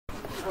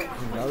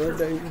Another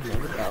day,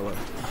 another dollar.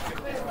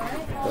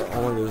 But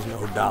only there's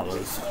no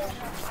dollars.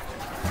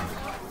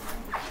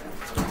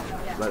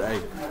 But hey.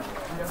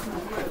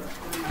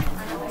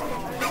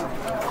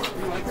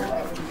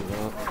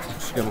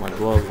 Just get my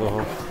gloves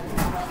off.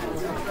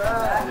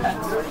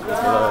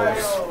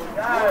 Gloves.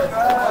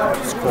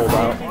 It's cold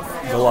out.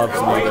 Gloves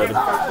needed.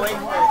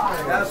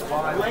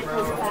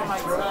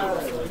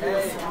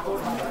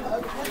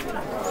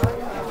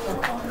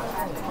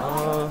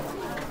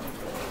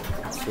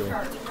 Let's see.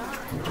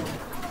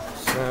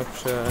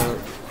 Snapchat.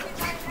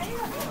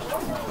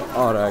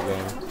 Oh, that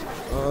game.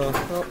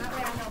 Nope.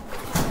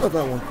 Not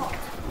that one.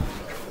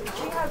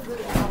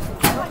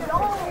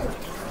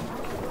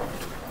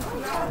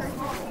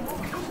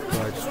 I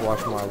just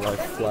watched my life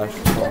flash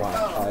before my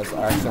eyes. I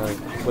accidentally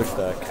pushed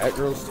the Cat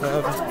Girls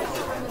tab.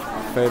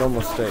 Fatal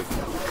mistake.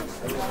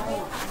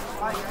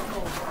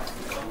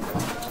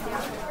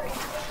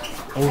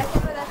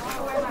 Oh.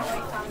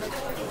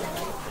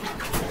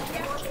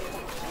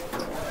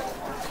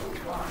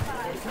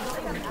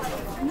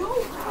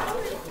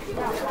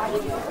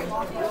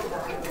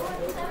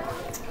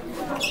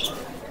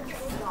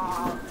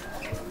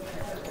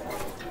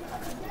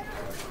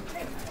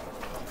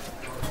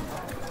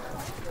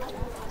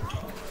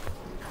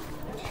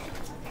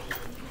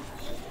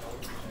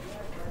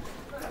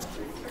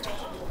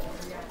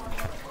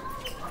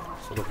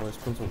 So the vice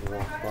principal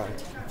walked by.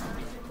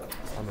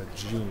 I'm a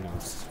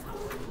genius.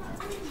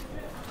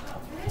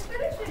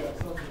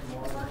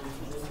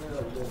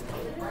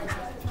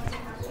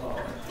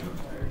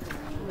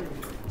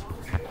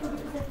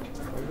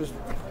 I'm just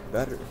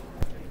better.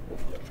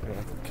 I'm gonna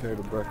have to carry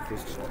the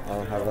breakfast. I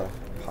don't have a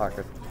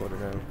pocket to put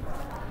it in.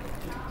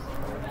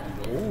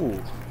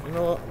 Ooh, you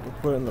know what? We'll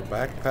put it in the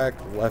backpack,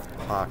 left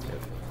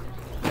pocket.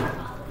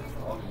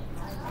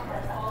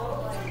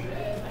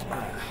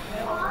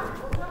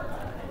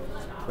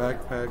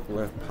 Backpack,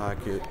 left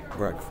pocket,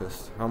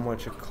 breakfast. How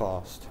much it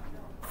cost?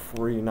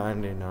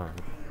 $3.99.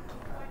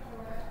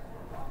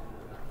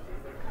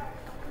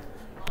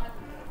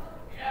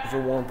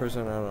 For one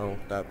person I know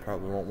that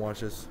probably won't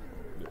watch this,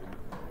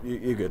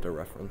 you get the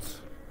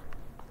reference.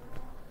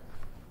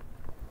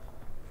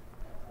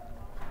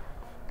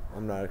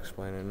 I'm not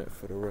explaining it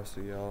for the rest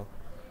of y'all.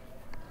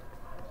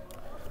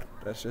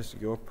 That's just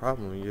your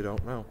problem, you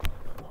don't know.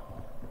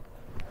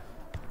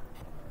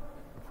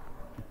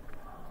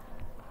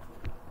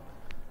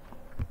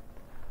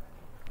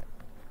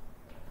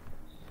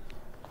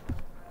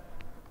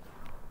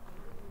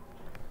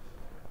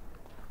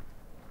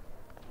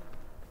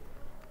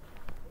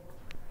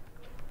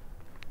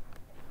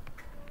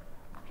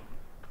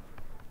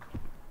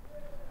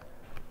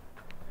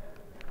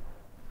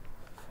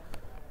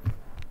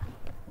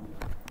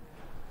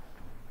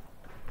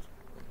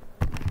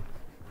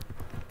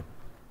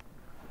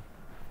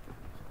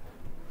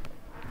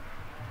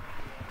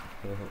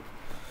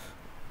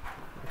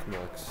 It's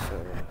like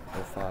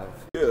 7:05.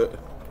 Yeah.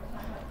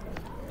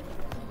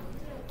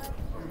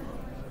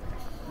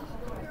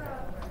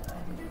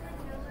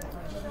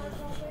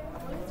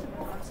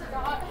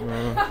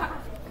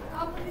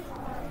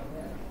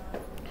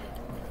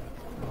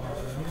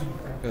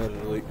 Gotta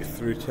delete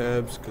 3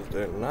 tabs because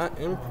they're not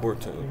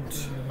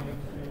important.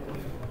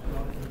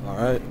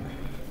 Alright.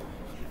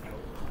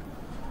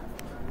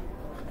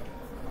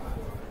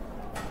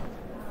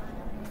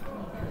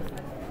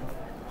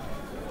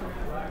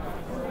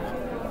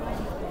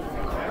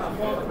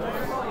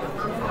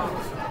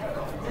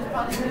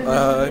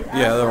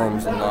 Yeah, the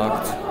room's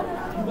unlocked.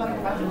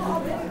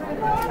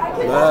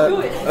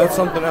 That's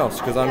something else,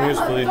 because I'm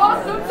usually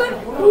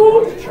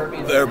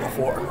there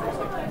before.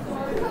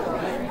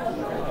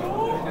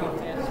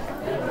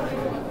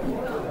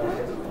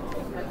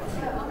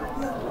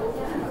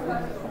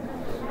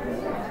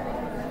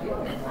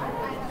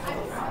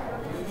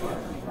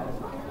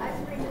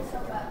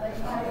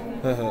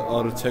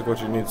 Oh, to take what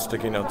you need,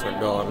 sticky notes are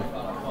gone.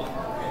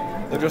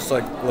 They're just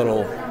like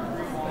little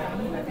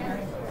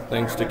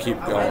things to keep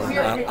going.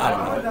 I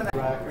don't know.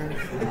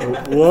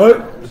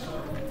 What?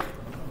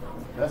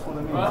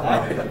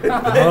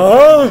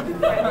 Huh?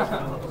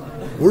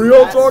 What are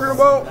y'all talking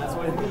about?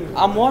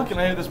 I'm walking.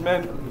 I hear this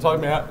man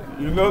talking about.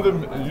 You know the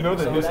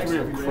history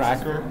of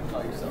cracker.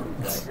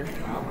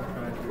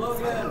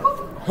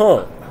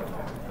 Huh?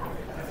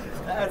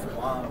 That's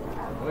wild.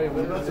 Wait,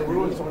 we're about to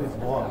ruin somebody's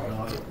vlog.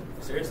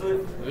 Seriously?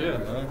 Yeah,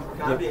 man.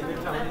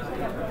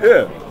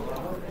 Yeah.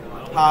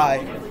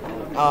 Hi.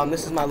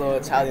 This is my little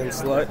Italian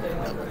slut.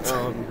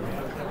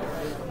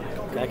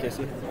 Can I kiss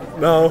you?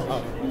 No.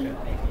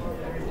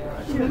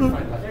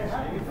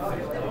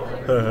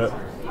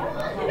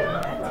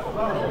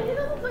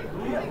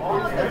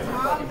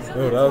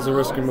 Oh, that was a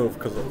risky move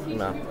because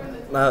not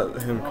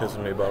him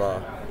kissing me,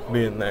 but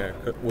being there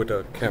with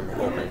the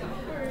camera open.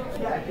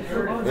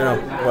 You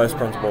know, vice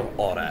principal,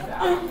 all that.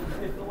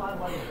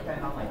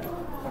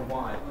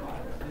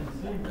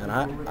 And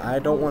I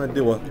don't want to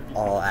deal with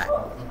all that.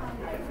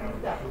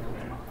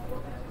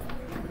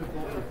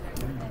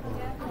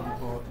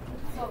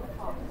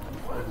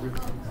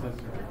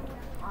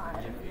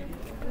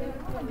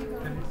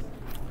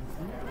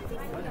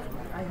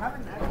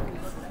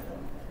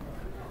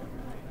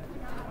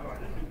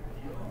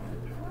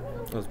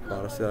 I was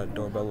proud to see that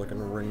doorbell looking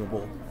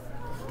ringable.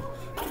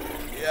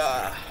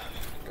 Yeah,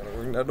 gotta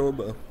ring that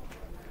doorbell.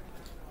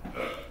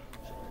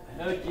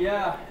 Heck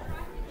yeah.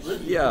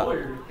 Yeah.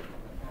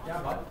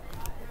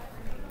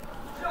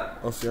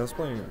 Oh, see, I was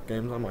playing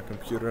games on my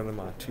computer, and then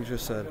my teacher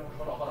said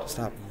to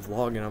stop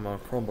vlogging on my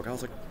Chromebook. I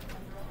was like,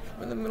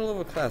 I'm in the middle of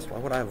a class. Why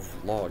would I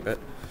vlog?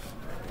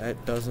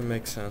 That doesn't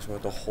make sense.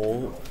 With the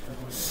whole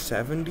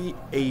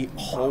 78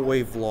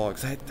 hallway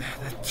vlogs, that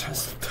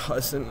just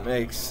doesn't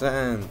make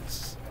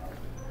sense.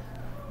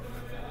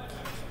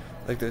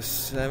 Like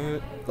this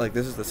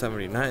is the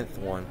 79th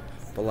one,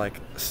 but like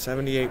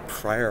 78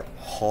 prior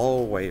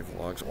hallway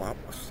vlogs. Wow.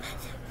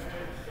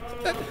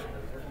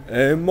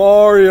 Hey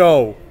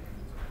Mario.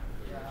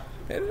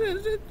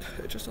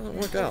 It just doesn't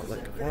work out.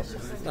 Like, what?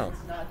 No.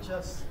 Not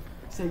just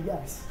say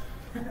yes.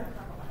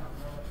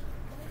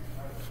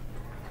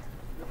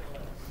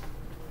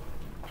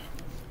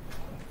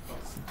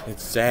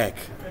 It's Zach.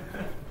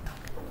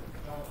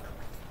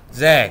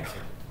 Zach.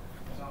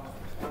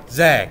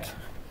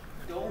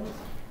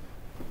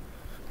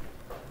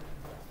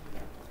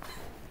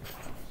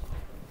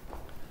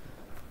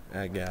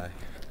 That guy.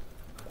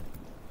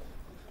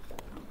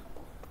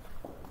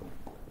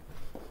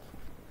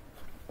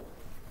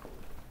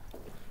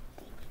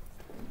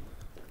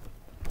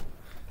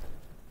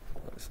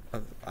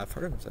 I've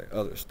heard him say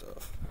other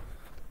stuff.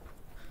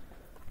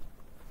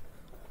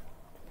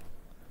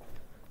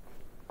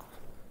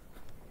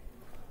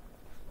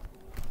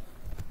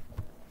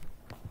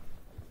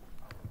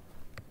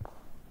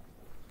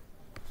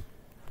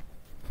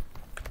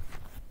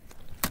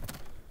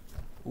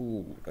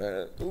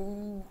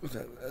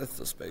 That's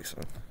the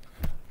spacing.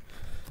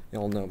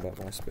 Y'all know about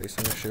my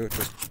spacing issue. It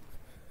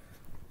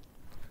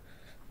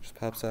just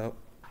pops out.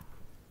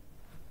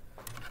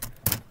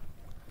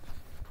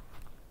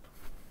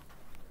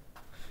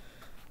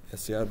 Yeah,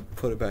 see, I'd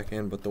put it back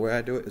in, but the way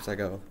I do it is I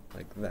go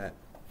like that.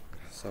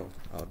 So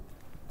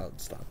I'll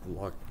stop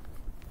vlogging.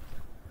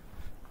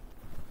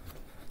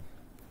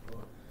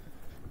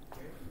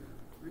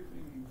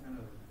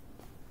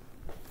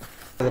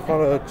 I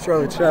found a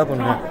Charlie Chaplin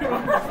here.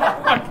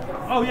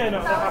 Oh yeah,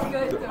 no, that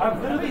happened.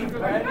 I've literally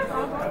read.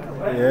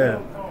 Yeah.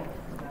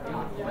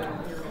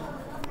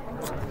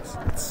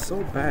 It's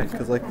so bad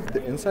because like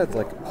the inside's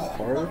like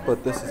hard,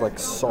 but this is like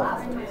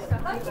soft.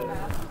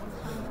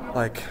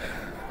 Like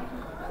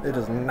it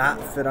does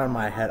not fit on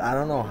my head. I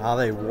don't know how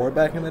they wore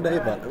back in the day,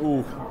 but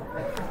ooh,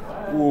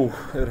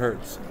 it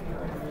hurts.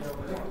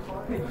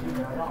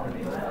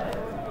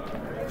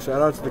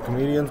 Shout out to the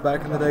comedians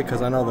back in the day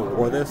because I know they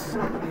wore this.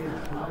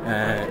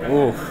 And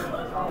oof,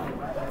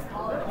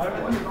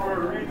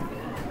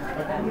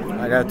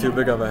 I got too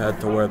big of a head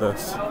to wear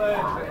this.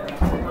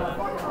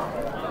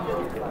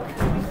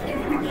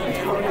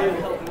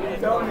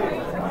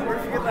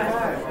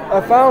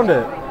 I found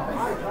it.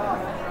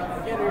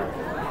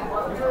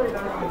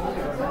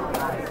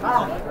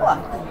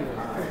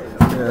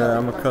 Yeah,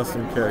 I'm a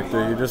custom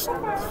character. You just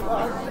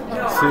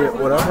see it.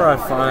 Whatever I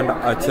find,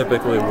 I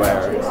typically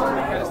wear.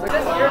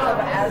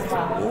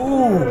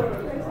 Ooh.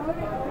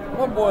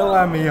 My boy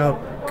lined me up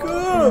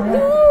good.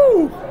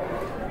 Woo!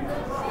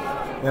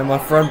 And my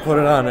friend put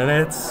it on, and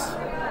it's.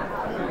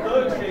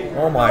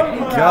 Oh my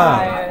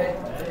god.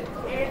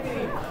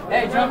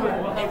 Hey, Jumper.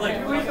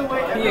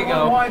 Here you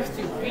go.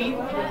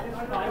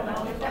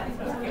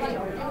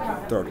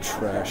 Throw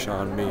trash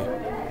on me.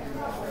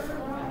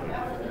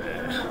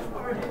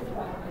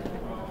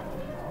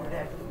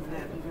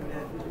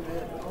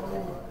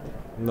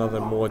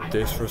 Nothing more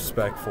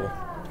disrespectful.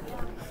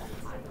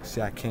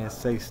 See, I can't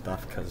say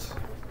stuff because.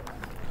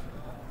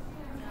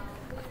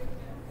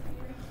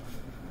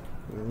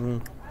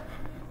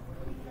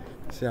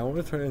 See, I want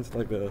to turn it into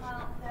like this.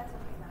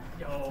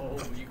 Yo,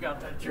 you got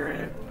that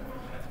drip.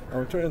 I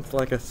want to turn it into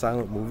like a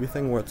silent movie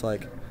thing where it's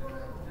like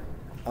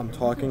I'm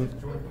talking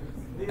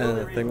and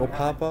the thing will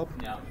pop up.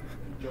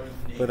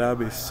 But that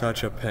would be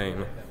such a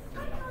pain.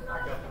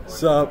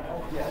 Sup?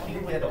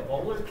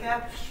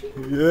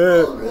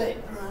 Yeah.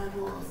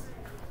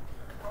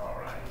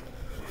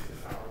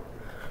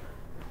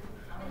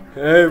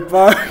 Hey,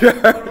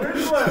 Parker.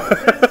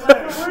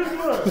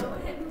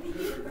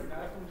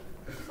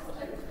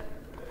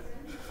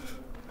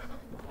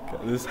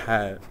 This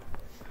hat,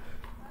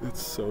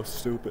 it's so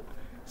stupid.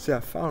 See,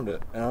 I found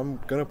it, and I'm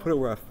gonna put it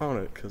where I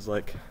found it, cause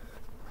like,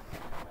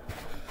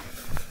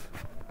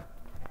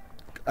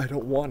 I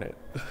don't want it.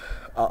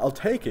 I'll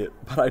take it,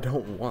 but I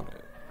don't want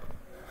it.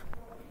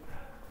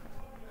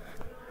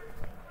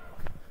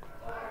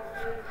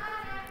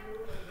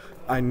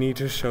 I need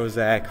to show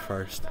Zach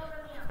first.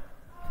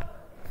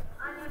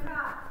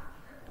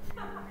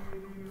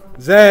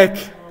 Zach!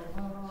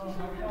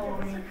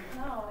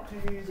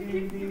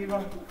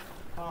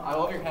 I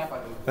love your hat, by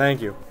the way.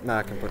 Thank you. Now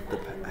I can put the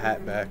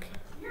hat back.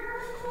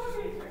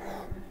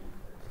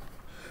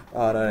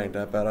 Oh, that ain't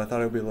that bad. I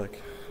thought it would be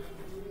like...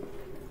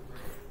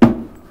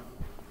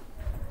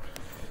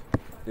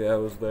 Yeah,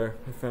 it was there.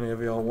 If any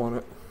of y'all want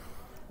it.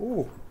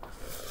 Ooh.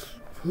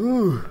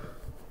 Hey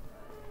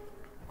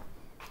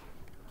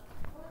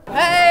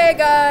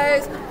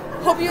guys,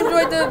 hope you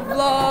enjoyed the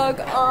vlog.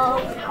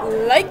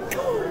 Like,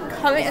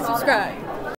 comment, and subscribe.